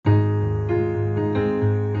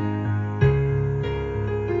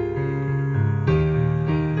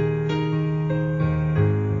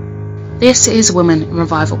This is Women in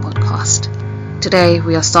Revival podcast. Today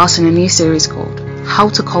we are starting a new series called How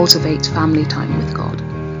to Cultivate Family Time with God.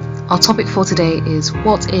 Our topic for today is,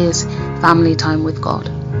 what is family time with God?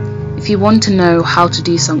 If you want to know how to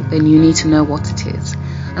do something, you need to know what it is.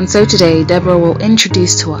 And so today Deborah will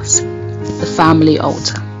introduce to us the family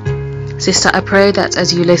altar. Sister, I pray that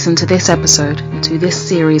as you listen to this episode and to this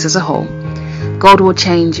series as a whole, God will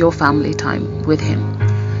change your family time with Him.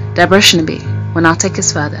 Deborah Shinabi will now take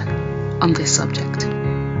us further on this subject.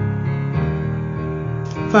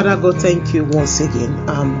 Father God, thank you once again.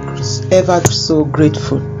 I'm ever so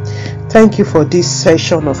grateful. Thank you for this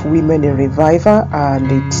session of Women in Revival,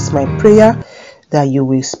 and it's my prayer that you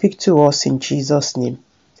will speak to us in Jesus' name.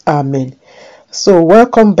 Amen. So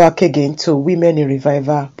welcome back again to Women in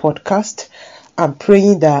Revival podcast. I'm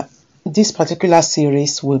praying that this particular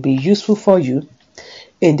series will be useful for you.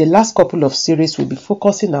 In the last couple of series, we'll be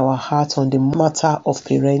focusing our heart on the matter of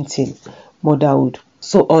parenting, motherhood.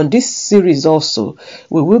 So on this series also,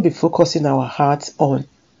 we will be focusing our heart on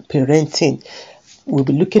parenting. We'll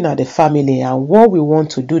be looking at the family, and what we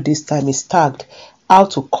want to do this time is tagged how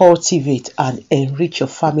to cultivate and enrich your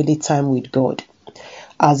family time with God.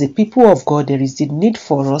 As a people of God, there is the need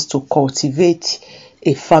for us to cultivate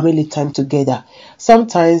a family time together.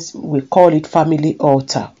 Sometimes we call it family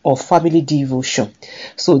altar or family devotion.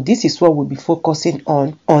 So this is what we'll be focusing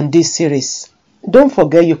on this series. Don't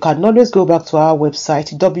forget, you can always go back to our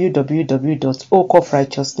website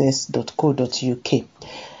www.oakofrighteousness.co.uk,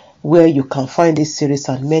 where you can find this series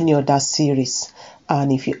and many other series.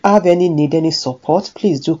 And if you have any support,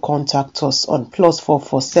 please do contact us on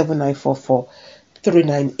 +44 7944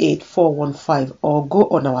 398 415, or go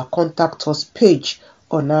on our contact us page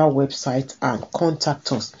on our website and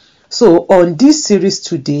contact us. So on this series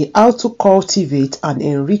today, how to cultivate and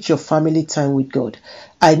enrich your family time with God.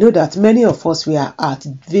 I know that many of us, we are at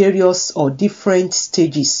various or different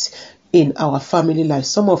stages in our family life.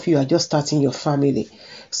 Some of you are just starting your family.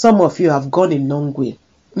 Some of you have gone a long way.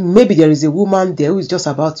 Maybe there is a woman there who is just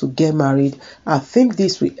about to get married. I think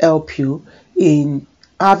this will help you in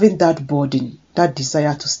having that burden, that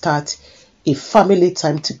desire to start a family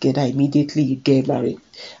time together immediately you get married.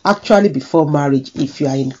 Actually, before marriage, if you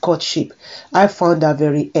are in courtship, I found that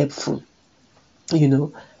very helpful.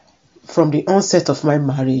 From the onset of my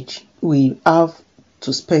marriage, we have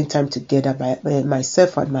to spend time together, by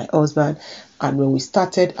myself and my husband. And when we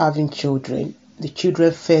started having children, the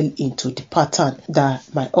children fell into the pattern that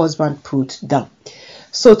my husband put down.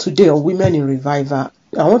 So today on Women in Revival,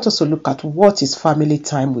 I want us to look at what is family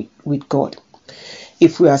time with God.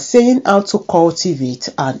 If we are saying how to cultivate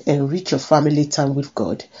and enrich your family time with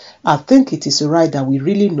God, I think it is right that we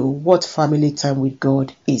really know what family time with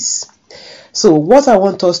God is. So what I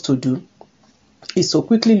want us to do is to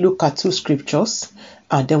quickly look at two scriptures,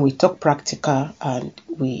 and then we talk practical and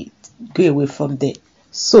we go away from there.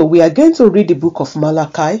 So we are going to read the book of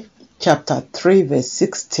Malachi chapter 3 verse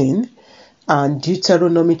 16 and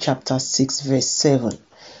Deuteronomy chapter 6 verse 7.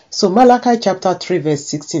 So Malachi chapter 3 verse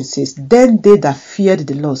 16 says, "Then they that feared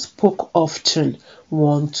the Lord spoke often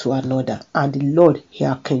one to another, and the Lord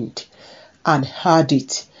hearkened and heard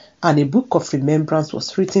it. And a book of remembrance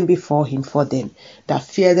was written before him for them that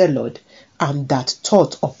fear the Lord and that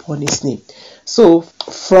thought upon his name." So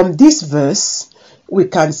from this verse, we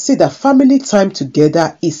can see that family time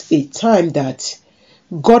together is a time that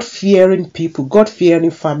God-fearing people,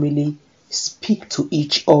 God-fearing family speak to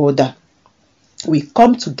each other. We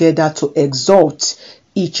come together to exalt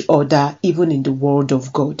each other, even in the word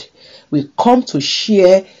of God. We come to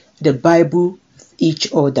share the Bible with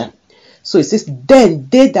each other. So it says, "Then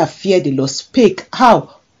they that fear the Lord spake." How?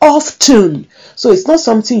 Often. So it's not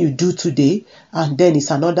something you do today and then it's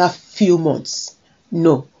another few months.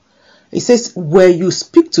 No. It says, when you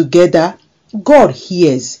speak together, God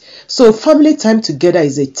hears. So family time together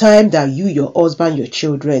is a time that you, your husband, your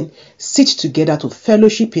children sit together to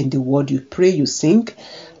fellowship in the word. You pray, you sing.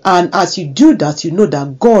 And as you do that, you know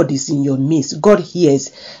that God is in your midst. God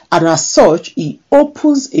hears. And as such, He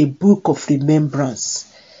opens a book of remembrance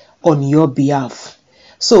on your behalf.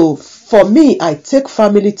 So for me, I take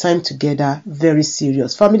family time together very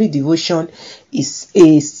serious. Family devotion is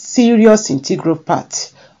a serious integral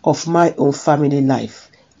part of my own family life.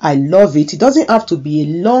 I love it. It doesn't have to be a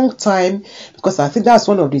long time, because I think that's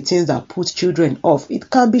one of the things that puts children off. It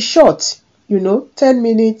can be short, 10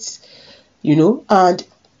 minutes, and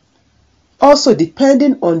also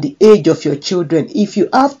depending on the age of your children. If you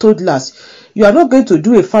have toddlers, you are not going to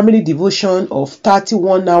do a family devotion of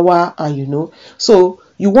 31 hours, and so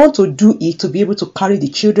you want to do it to be able to carry the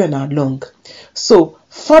children along. So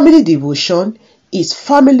family devotion is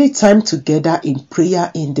family time together in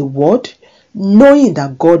prayer in the word, knowing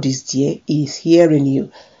that God is there, He is hearing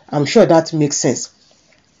you. I'm sure that makes sense.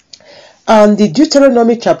 And the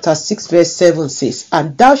Deuteronomy chapter 6 verse 7 says,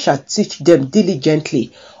 "And thou shalt teach them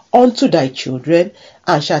diligently unto thy children,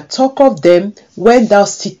 and shalt talk of them when thou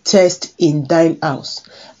sittest in thine house,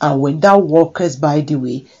 and when thou walkest by the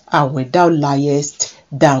way, and when thou liest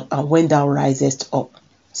down, and when thou risest up."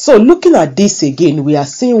 So looking at this again, we are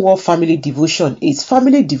seeing what family devotion is.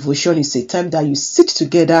 Family devotion is a time that you sit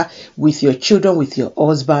together with your children, with your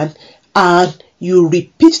husband, and you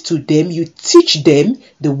repeat to them, you teach them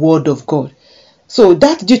the word of God. So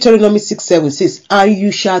that Deuteronomy 6:7 says, "And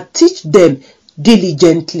you shall teach them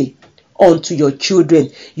diligently unto your children."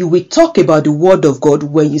 You will talk about the word of God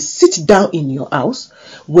when you sit down in your house,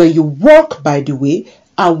 when you walk by the way,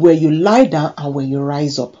 and when you lie down, and when you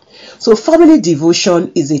rise up. So family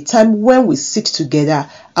devotion is a time when we sit together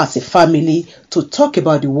as a family to talk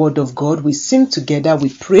about the word of God. We sing together, we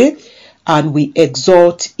pray, and we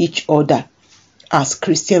exhort each other as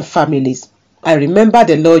Christian families. I remember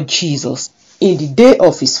the Lord Jesus in the day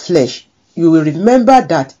of his flesh. You will remember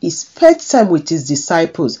that he spent time with his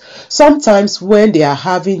disciples. Sometimes when they are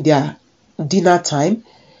having their dinner time,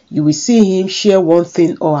 you will see him share one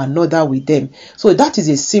thing or another with them. So that is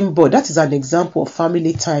a symbol, that is an example of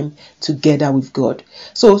family time together with God.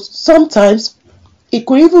 So sometimes it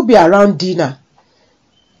could even be around dinner.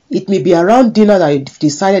 It may be around dinner that you've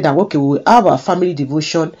decided that, okay, we will have our family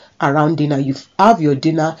devotion around dinner. You have your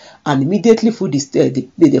dinner, and immediately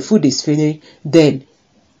the food is finished, then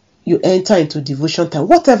you enter into devotion time.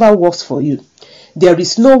 Whatever works for you. There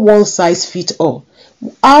is no one size fits all.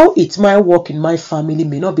 How it might work in my family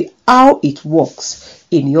may not be how it works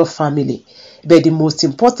in your family. But the most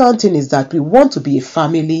important thing is that we want to be a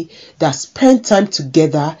family that spend time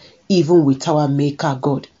together even with our Maker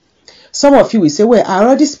God. Some of you will say, well, I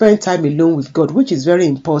already spent time alone with God, which is very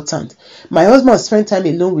important. My husband spent time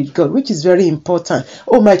alone with God, which is very important.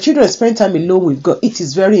 Oh, my children spend time alone with God. It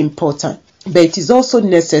is very important. But it is also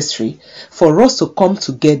necessary for us to come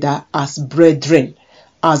together as brethren,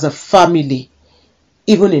 as a family,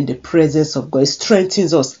 even in the presence of God. It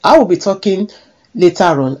strengthens us. I will be talking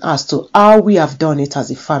later on as to how we have done it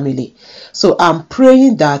as a family. So I'm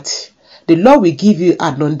praying that the Lord will give you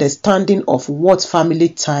an understanding of what family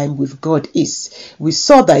time with God is. We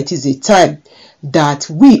saw that it is a time that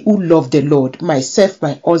we who love the Lord, myself,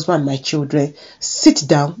 my husband, my children, sit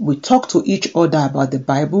down, we talk to each other about the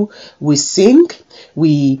Bible, we sing,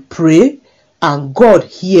 we pray, and God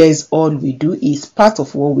hears all we do. Is part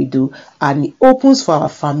of what we do, and He opens for our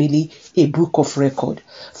family a book of record.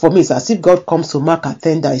 For me, it's as if God comes to mark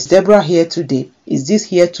attendance. Is Deborah here today? Is this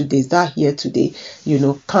here today? Is that here today?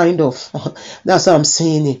 Kind of. That's how I'm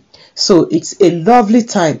saying it. So it's a lovely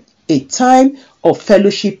time, a time of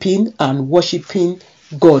fellowshipping and worshiping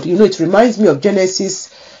God. It reminds me of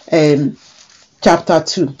Genesis chapter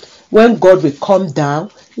 2, when God will come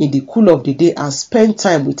down in the cool of the day and spend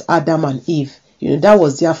time with Adam and Eve. That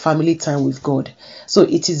was their family time with God. So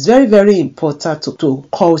it is very, very important to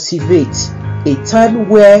cultivate a time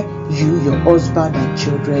where you, your husband and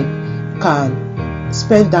children can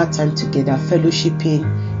spend that time together,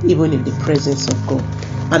 fellowshipping even in the presence of God.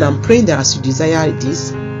 And I'm praying that as you desire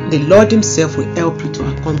this, the Lord Himself will help you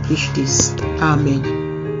to accomplish this. Amen.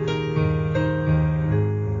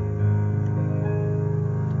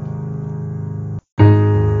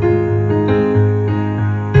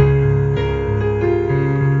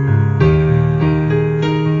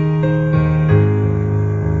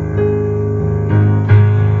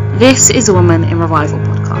 This is a Women in Revival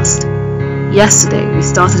podcast. Yesterday, we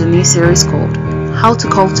started a new series called How to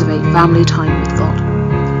Cultivate Family Time with God.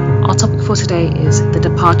 Our topic for today is the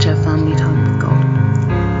departure of family time with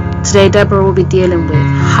God. Today, Deborah will be dealing with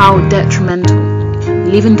how detrimental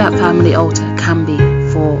leaving that family altar can be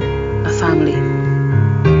for a family.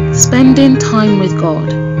 Spending time with God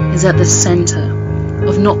is at the center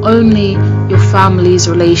of not only your family's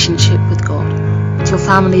relationship with God, but your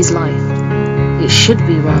family's life. It should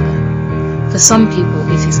be, rather. For some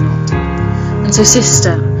people, it is not. And so,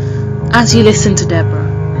 sister, as you listen to Deborah,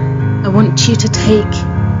 I want you to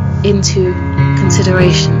take into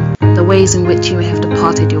consideration the ways in which you may have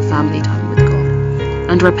departed your family time with God,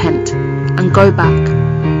 and repent, and go back,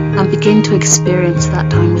 and begin to experience that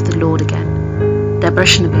time with the Lord again. Deborah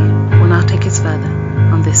Shinabi will now take us further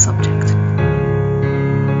on this subject.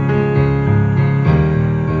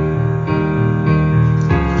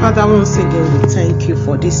 Father, once again, we thank you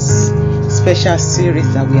for this special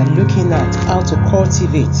series that we are looking at, how to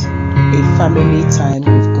cultivate a family time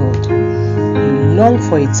with God. You long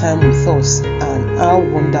for a time with us, and how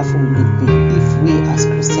wonderful will it be if we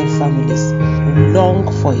families long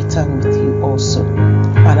for a time with you also.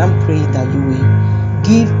 And I'm praying that you will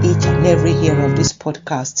give each and every hearer of this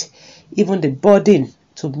podcast even the burden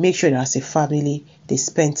to make sure that as a family they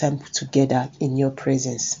spend time together in your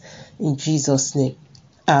presence. In Jesus' name,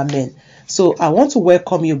 amen. So I want to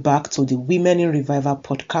welcome you back to the Women in Revival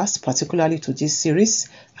podcast, particularly to this series,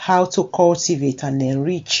 How to Cultivate and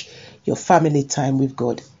Enrich Your Family Time with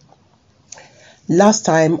God. Last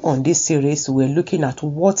time on this series, we were looking at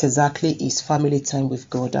what exactly is family time with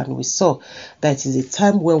God, and we saw that it is a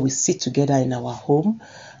time when we sit together in our home,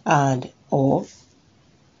 and or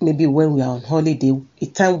maybe when we are on holiday, a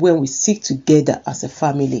time when we sit together as a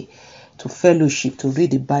family to fellowship, to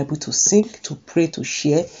read the Bible, to sing, to pray, to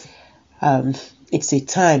share. It's a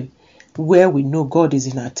time where we know God is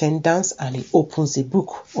in attendance and He opens a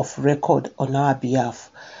book of record on our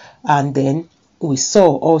behalf. And then we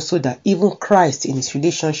saw also that even Christ, in His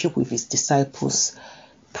relationship with His disciples,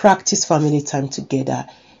 practiced family time together.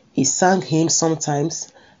 He sang hymns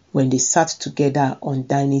sometimes when they sat together on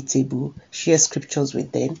dining table, share scriptures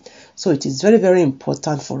with them. So it is very, very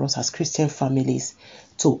important for us as Christian families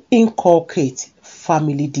to inculcate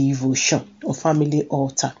family devotion or family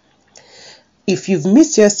altar. If you've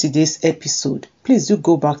missed yesterday's episode, please do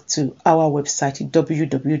go back to our website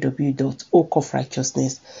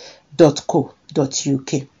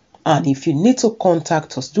www.oakofrighteousness.co.uk. And if you need to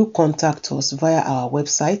contact us, do contact us via our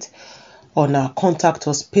website on our contact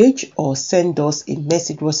us page, or send us a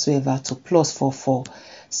message whatsoever to +44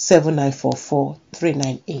 7944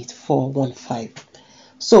 398 415.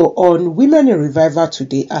 So on Women in Revival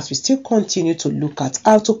today, as we still continue to look at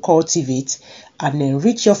how to cultivate and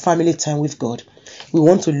enrich your family time with God, we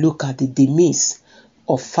want to look at the demise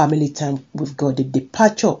of family time with God, the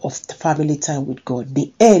departure of family time with God,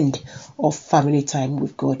 the end of family time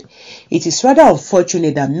with God. It is rather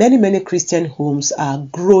unfortunate that many Christian homes are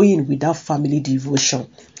growing without family devotion.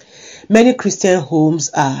 Many Christian homes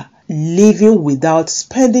are living without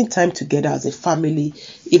spending time together as a family,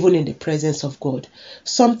 even in the presence of God.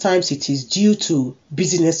 Sometimes it is due to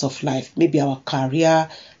busyness of life. Maybe our career,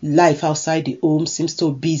 life outside the home seems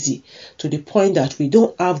so busy to the point that we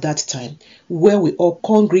don't have that time where we all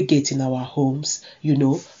congregate in our homes,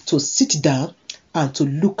 to sit down and to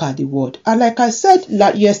look at the word. And like I said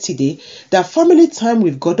yesterday, that family time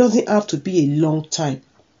with God doesn't have to be a long time.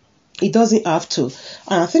 It doesn't have to.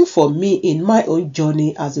 And I think for me, in my own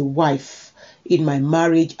journey as a wife, in my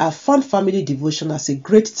marriage, I found family devotion as a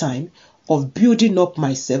great time of building up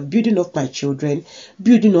myself, building up my children,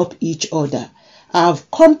 building up each other. I've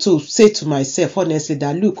come to say to myself, honestly,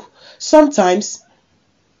 that look, sometimes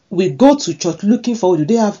we go to church looking for, do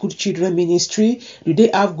they have good children ministry? Do they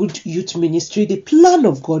have good youth ministry? The plan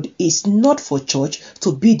of God is not for church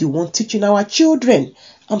to be the one teaching our children.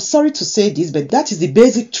 I'm sorry to say this, but that is the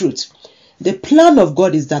basic truth. The plan of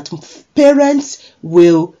God is that parents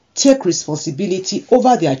will take responsibility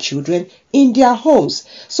over their children in their homes.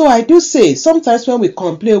 So I do say, sometimes when we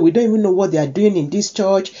complain, we don't even know what they are doing in this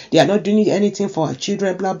church. They are not doing anything for our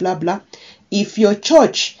children, blah, blah, blah. If your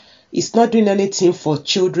church is not doing anything for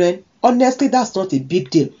children, honestly, that's not a big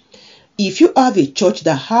deal. If you have a church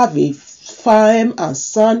that have a farm and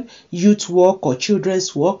son youth work or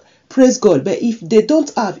children's work, praise God. But if they don't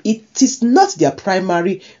have, it is not their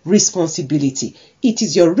primary responsibility. It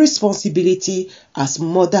is your responsibility as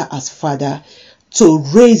mother, as father, to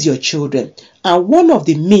raise your children. And one of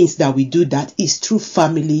the means that we do that is through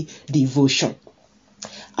family devotion.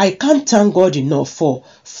 I can't thank God enough for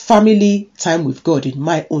family time with God in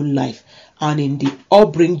my own life and in the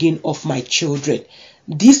upbringing of my children.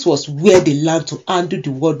 This was where they learned to handle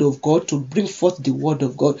the word of God, to bring forth the word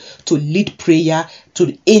of God, to lead prayer,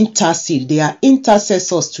 to intercede. They are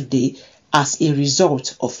intercessors today as a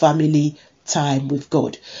result of family time with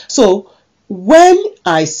God. So when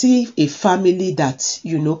I see a family that,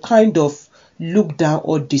 kind of look down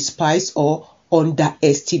or despise or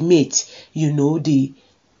underestimate, the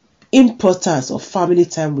importance of family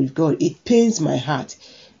time with God, it pains my heart.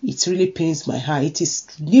 It really pains my heart. It is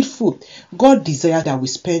needful. God desires that we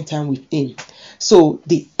spend time with Him. So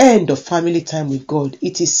the end of family time with God,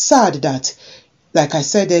 it is sad that, like I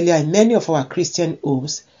said earlier, in many of our Christian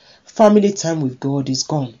homes, family time with God is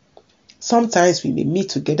gone. Sometimes we may meet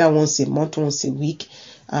together once a month, once a week,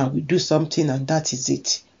 and we do something and that is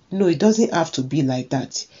it. No, it doesn't have to be like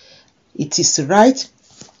that. It is right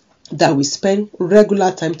that we spend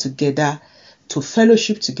regular time together to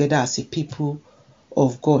fellowship together as a people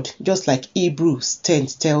of God. Just like Hebrews 10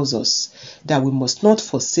 tells us that we must not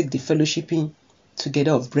forsake the fellowshipping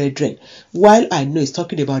together of brethren. While I know it's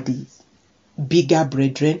talking about the bigger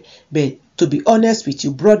brethren, but To be honest with you,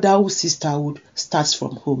 brotherhood, sisterhood starts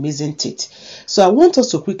from home, isn't it? So I want us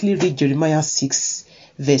to quickly read Jeremiah 6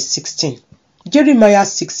 verse 16. Jeremiah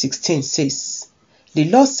 6:16 says, "The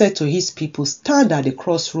Lord said to his people, stand at the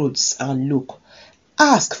crossroads and look.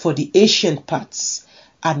 Ask for the ancient paths,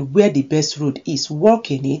 and where the best road is, walk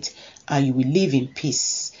in it, and you will live in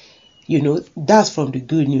peace." That's from the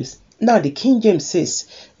good news. Now the King James says,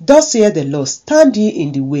 "Thus saith the Lord, stand ye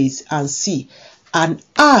in the ways and see, and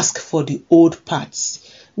ask for the old paths.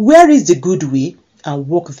 Where is the good way? And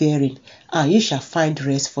walk therein, and ye shall find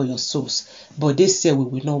rest for your souls. But they say we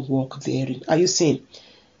will not walk therein." Are you seeing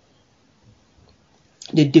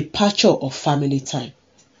the departure of family time?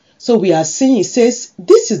 So we are seeing, it says,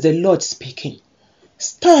 this is the Lord speaking.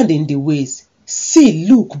 Stand in the ways, see,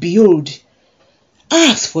 look, behold,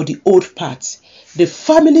 ask for the old paths. The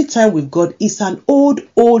family time with God is an old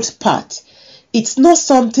path. It's not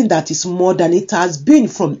something that is modern. It has been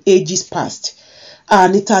from ages past.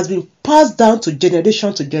 And it has been passed down to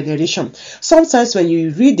generation. Sometimes when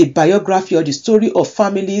you read the biography or the story of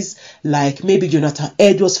families like maybe Jonathan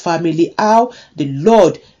Edwards' family, how the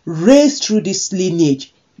Lord raised through this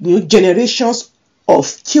lineage, generations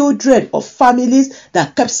of children, of families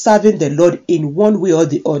that kept serving the Lord in one way or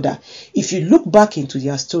the other. If you look back into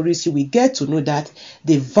their stories, you will get to know that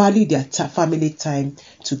they value their family time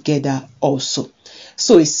together also.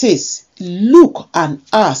 So it says, look and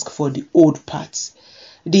ask for the old paths.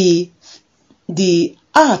 The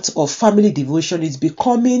art of family devotion is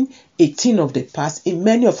becoming a thing of the past in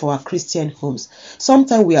many of our Christian homes.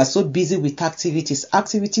 Sometimes we are so busy with activities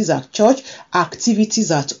at church,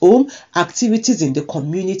 activities at home, activities in the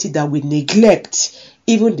community, that we neglect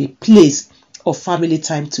even the place of family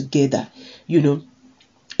time together.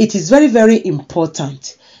 It is very, very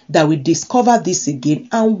important that we discover this again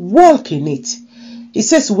and walk in it. It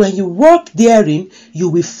says, when you walk therein, you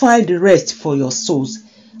will find rest for your souls.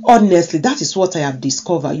 Honestly, that is what I have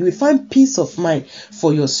discovered. You will find peace of mind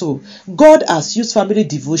for your soul. God has used family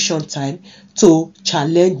devotion time to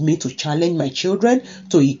challenge me, to challenge my children,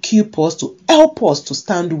 to equip us, to help us to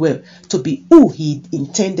stand well, to be who He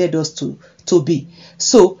intended us to be.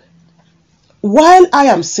 So, while I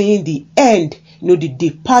am seeing the end, the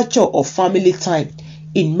departure of family time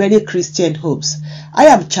in many Christian homes, I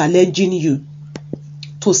am challenging you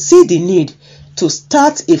to see the need to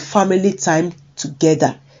start a family time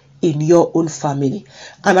together in your own family.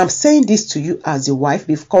 And I'm saying this to you as a wife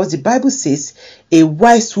because the Bible says a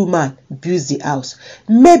wise woman builds the house.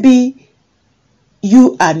 Maybe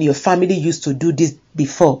you and your family used to do this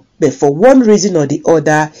before, but for one reason or the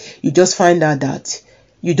other, you just find out that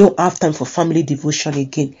you don't have time for family devotion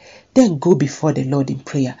again. Then go before the Lord in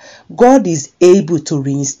prayer. God is able to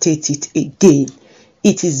reinstate it again.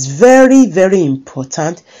 It is very, very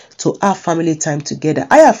important to have family time together.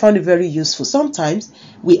 I have found it very useful. Sometimes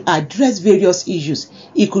we address various issues.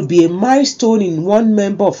 It could be a milestone in one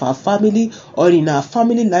member of our family or in our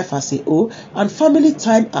family life as a whole, and family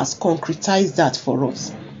time has concretized that for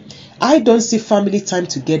us. I don't see family time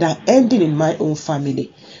together ending in my own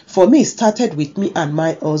family. For me, it started with me and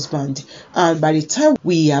my husband, and by the time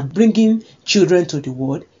we are bringing children to the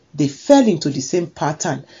world, they fell into the same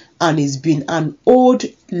pattern, and it's been a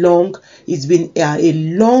long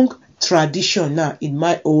tradition now in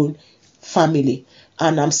my own family.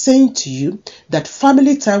 And I'm saying to you that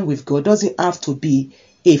family time with God doesn't have to be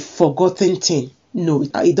a forgotten thing. No,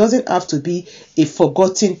 it doesn't have to be a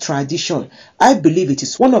forgotten tradition. I believe it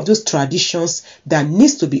is one of those traditions that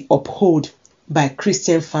needs to be upheld by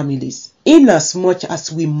Christian families, inasmuch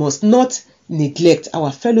as we must not neglect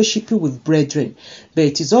our fellowship with brethren, but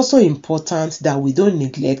it is also important that we don't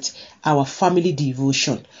neglect our family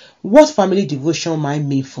devotion. What family devotion might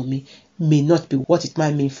mean for me may not be what it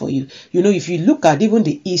might mean for you. If you look at even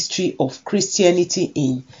the history of Christianity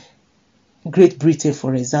in Great Britain,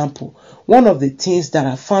 for example, one of the things that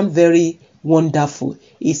I found very wonderful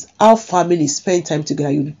is how families spend time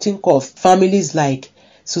together. You think of families like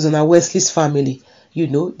Susanna Wesley's family.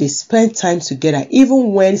 They spent time together.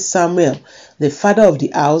 Even when Samuel, the father of the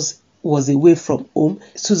house, was away from home,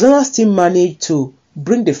 Susanna still managed to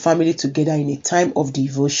bring the family together in a time of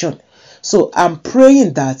devotion. So I'm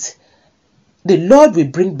praying that the Lord will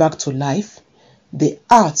bring back to life the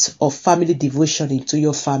art of family devotion into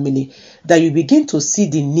your family, that you begin to see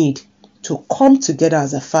the need to come together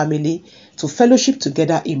as a family, to fellowship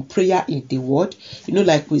together in prayer, in the word.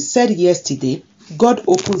 Like we said yesterday, God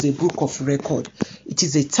opens a book of record. It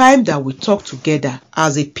is a time that we talk together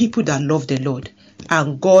as a people that love the Lord,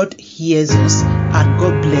 and God hears us and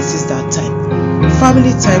God blesses that time.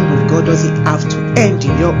 Family time with God doesn't have to end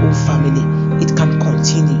in your own family. It can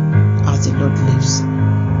continue as the Lord lives.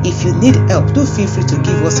 If you need help, do feel free to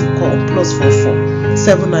give us a call on +44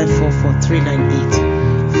 7944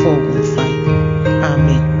 398 415.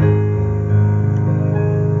 Amen.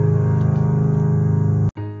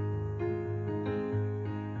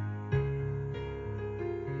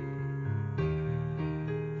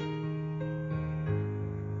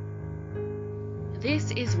 This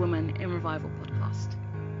is Women in Revival podcast.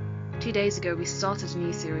 2 days ago, we started a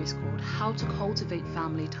new series called How to Cultivate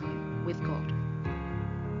Family Time with God.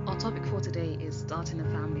 Our topic for today is starting a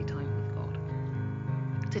family time with God.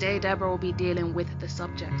 Today, Deborah will be dealing with the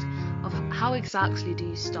subject of how exactly do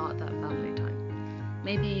you start that family time.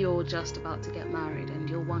 Maybe you're just about to get married and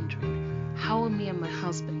you're wondering, how are me and my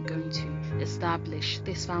husband going to establish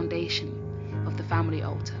this foundation of the family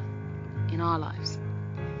altar in our lives?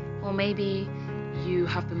 Or maybe you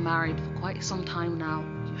have been married for quite some time now,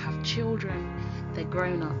 you have children, they're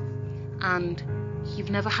grown up, and you've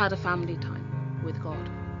never had a family time with God.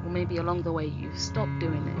 Or maybe along the way you've stopped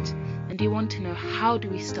doing it, and you want to know, how do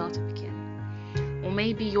we start up again? Or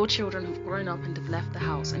maybe your children have grown up and have left the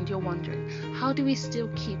house, and you're wondering, how do we still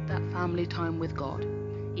keep that family time with God,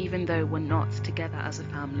 even though we're not together as a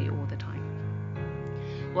family all the time?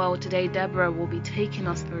 Well, today Deborah will be taking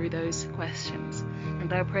us through those questions,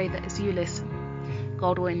 and I pray that as you listen,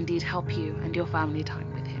 God will indeed help you and your family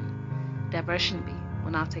time with Him. Deborah Shinbi will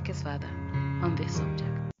now take us further on this subject.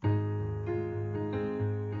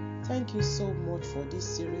 Thank you so much for this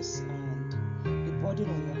series and the burden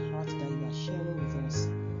on your heart that you are sharing with us,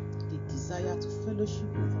 the desire to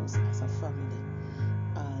fellowship with us as a family.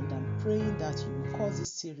 And I'm praying that you will cause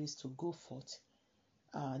this series to go forth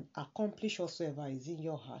and accomplish whatsoever is in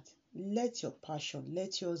your heart. Let your passion,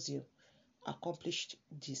 let your zeal accomplish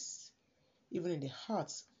this, even in the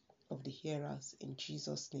hearts of the hearers, in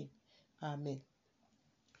Jesus' name. Amen.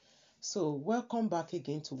 So, welcome back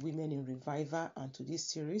again to Women in Revival and to this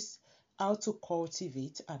series, How to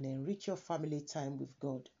Cultivate and Enrich Your Family Time with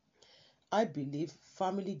God. I believe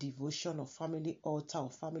family devotion or family altar or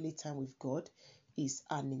family time with God is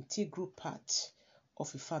an integral part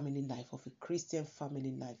of a family life, of a Christian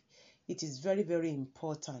family life. It is very, very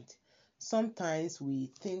important. Sometimes we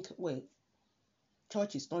think, well,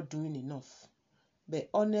 church is not doing enough. But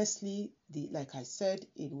honestly, like I said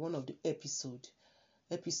in one of the episodes,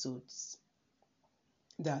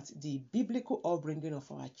 that the biblical upbringing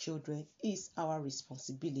of our children is our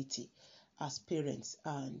responsibility as parents.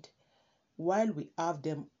 And while we have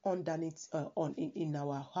them underneath in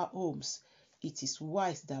our homes, it is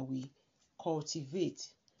wise that we cultivate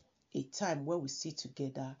a time where we sit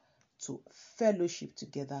together to fellowship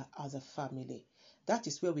together as a family. That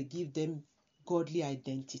is where we give them godly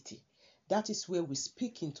identity. That is where we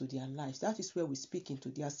speak into their lives. That is where we speak into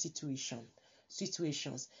their situations.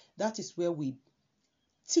 That is where we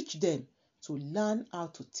teach them to learn how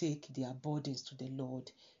to take their burdens to the Lord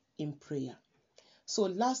in prayer. So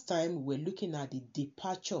last time we were looking at the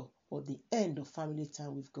departure or the end of family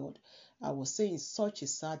time with God. I was saying it's such a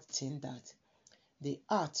sad thing that the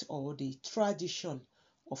art or the tradition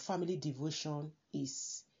of family devotion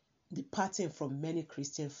is departing from many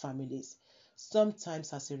Christian families,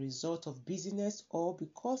 sometimes as a result of busyness or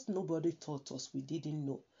because nobody taught us, we didn't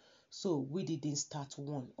know. So we didn't start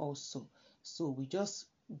one also. So we just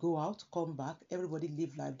go out, come back, everybody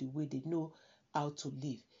live life the way they know how to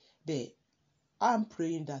live. I'm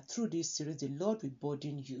praying that through this series, the Lord will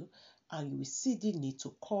burden you and you will see the need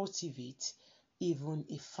to cultivate even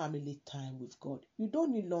a family time with God. You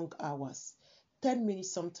don't need long hours. 10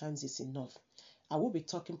 minutes sometimes is enough. I will be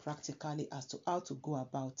talking practically as to how to go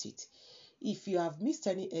about it. If you have missed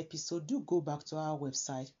any episode, do go back to our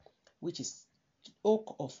website, which is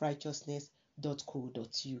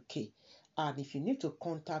oakofrighteousness.co.uk. And if you need to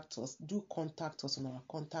contact us, do contact us on our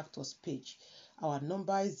contact us page. Our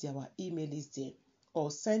number is there, our email is there, or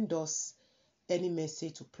send us any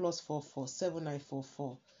message to +44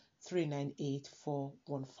 7944 398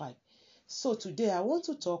 415. So today I want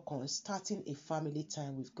to talk on starting a family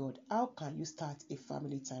time with God. How can you start a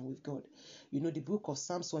family time with God? You know, the book of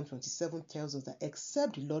Psalms 127 tells us that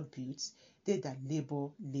except the Lord builds, they that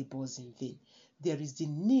labors in vain. There is the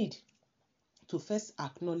need to first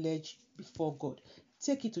acknowledge before God.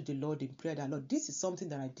 Take it to the Lord in prayer that, Lord, this is something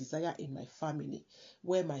that I desire in my family,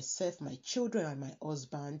 where myself, my children, and my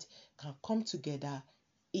husband can come together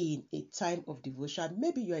in a time of devotion.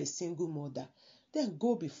 Maybe you are a single mother. Then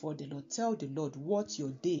go before the Lord. Tell the Lord what your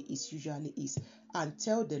day usually is. And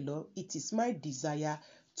tell the Lord, it is my desire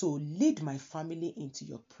to lead my family into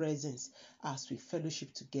your presence as we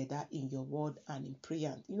fellowship together in your word and in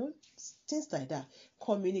prayer. Things like that.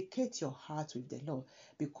 Communicate your heart with the Lord,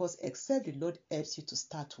 because except the Lord helps you to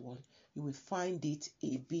start one, you will find it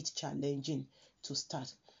a bit challenging to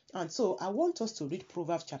start. And so I want us to read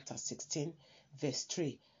Proverbs chapter 16, verse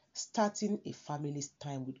 3. Starting a family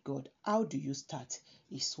time with God. How do you start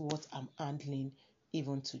is what I'm handling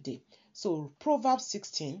even today. So Proverbs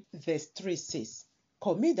 16 verse 3 says,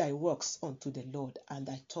 commit thy works unto the Lord, and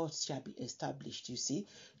thy thoughts shall be established. You see,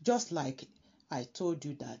 just like I told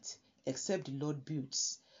you that except the Lord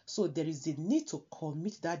builds. So there is a need to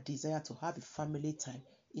commit that desire to have a family time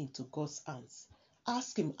into God's hands.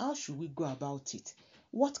 Ask him, how should we go about it?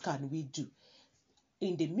 What can we do?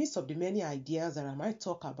 In the midst of the many ideas that I might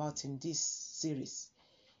talk about in this series,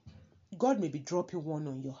 God may be dropping one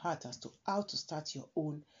on your heart as to how to start your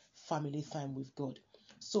own family time with God.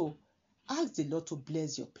 So ask the Lord to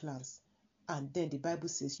bless your plans, and then the Bible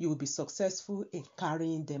says you will be successful in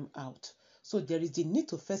carrying them out. So there is the need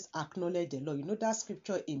to first acknowledge the Lord. That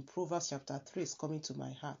scripture in Proverbs chapter 3 is coming to my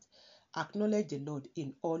heart. Acknowledge the Lord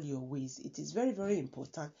in all your ways. It is very, very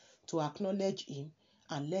important to acknowledge him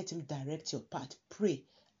and let him direct your path. Pray.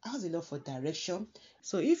 Ask the Lord for direction.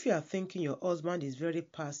 So if you are thinking your husband is very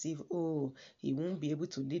passive, he won't be able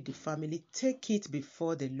to lead the family, take it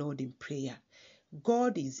before the Lord in prayer.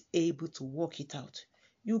 God is able to work it out.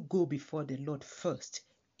 You go before the Lord first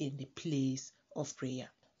in the place of prayer.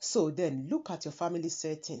 So then look at your family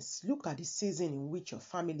settings. Look at the season in which your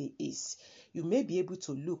family is. You may be able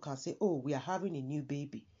to look and say, we are having a new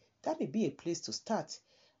baby. That may be a place to start.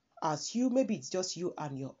 As maybe it's just you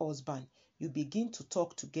and your husband, you begin to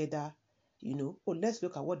talk together, let's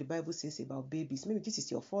look at what the Bible says about babies. Maybe this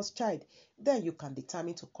is your first child. Then you can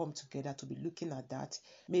determine to come together to be looking at that.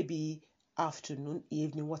 Maybe afternoon,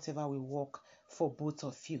 evening, whatever will work for both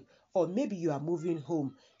of you. Or maybe you are moving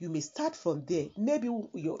home. You may start from there. Maybe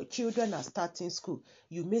your children are starting school.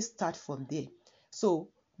 You may start from there. So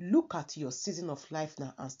look at your season of life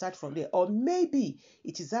now and start from there. Or maybe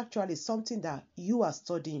it is actually something that you are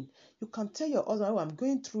studying. You can tell your husband, I'm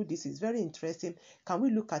going through this. It's very interesting. Can we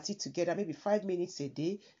look at it together? Maybe 5 minutes a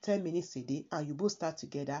day, 10 minutes a day, and you both start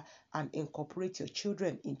together and incorporate your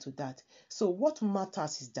children into that. So what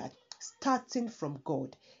matters is that starting from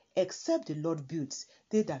God, except the Lord builds,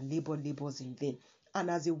 they that labors in vain. And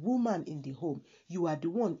as a woman in the home, you are the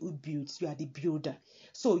one who builds, you are the builder.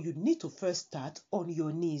 So you need to first start on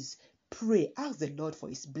your knees. Pray, ask the Lord for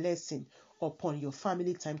his blessing upon your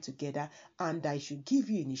family time together, and I should give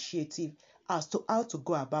you initiative as to how to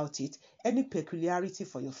go about it, any peculiarity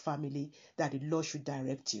for your family that the Lord should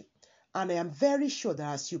direct you. And I am very sure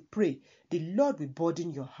that as you pray, the Lord will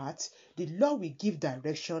burden your heart. The Lord will give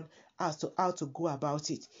direction as to how to go about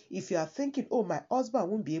it. If you are thinking, my husband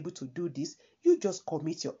won't be able to do this, you just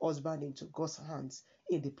commit your husband into God's hands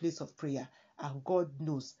in the place of prayer, and God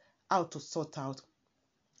knows how to sort out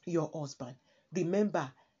your husband.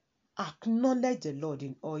 Remember, acknowledge the Lord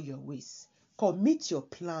in all your ways. Commit your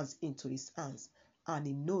plans into his hands, and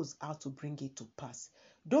he knows how to bring it to pass.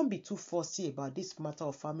 Don't be too fussy about this matter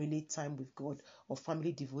of family time with God or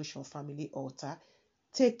family devotion, family altar.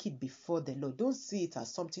 Take it before the Lord. Don't see it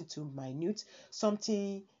as something too minute,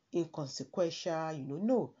 something inconsequential.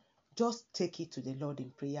 No. Just take it to the Lord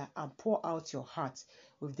in prayer and pour out your heart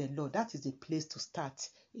with the Lord. That is the place to start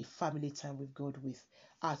a family time with God with.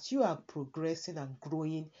 As you are progressing and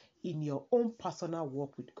growing in your own personal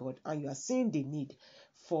walk with God, and you are seeing the need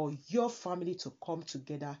for your family to come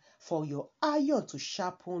together, for your iron to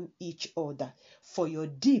sharpen each other, for your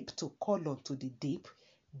deep to call unto the deep,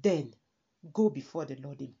 then go before the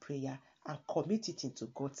Lord in prayer and commit it into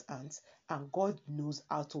God's hands, and God knows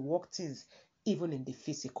how to work things even in the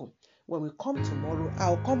physical. When we come tomorrow,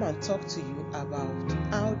 I'll come and talk to you about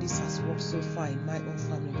how this has worked so far in my own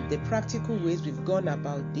family, the practical ways we've gone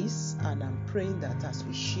about this, and I'm praying that as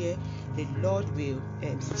we share, the Lord will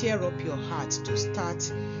stir up your heart to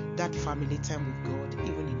start that family time with God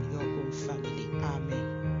even in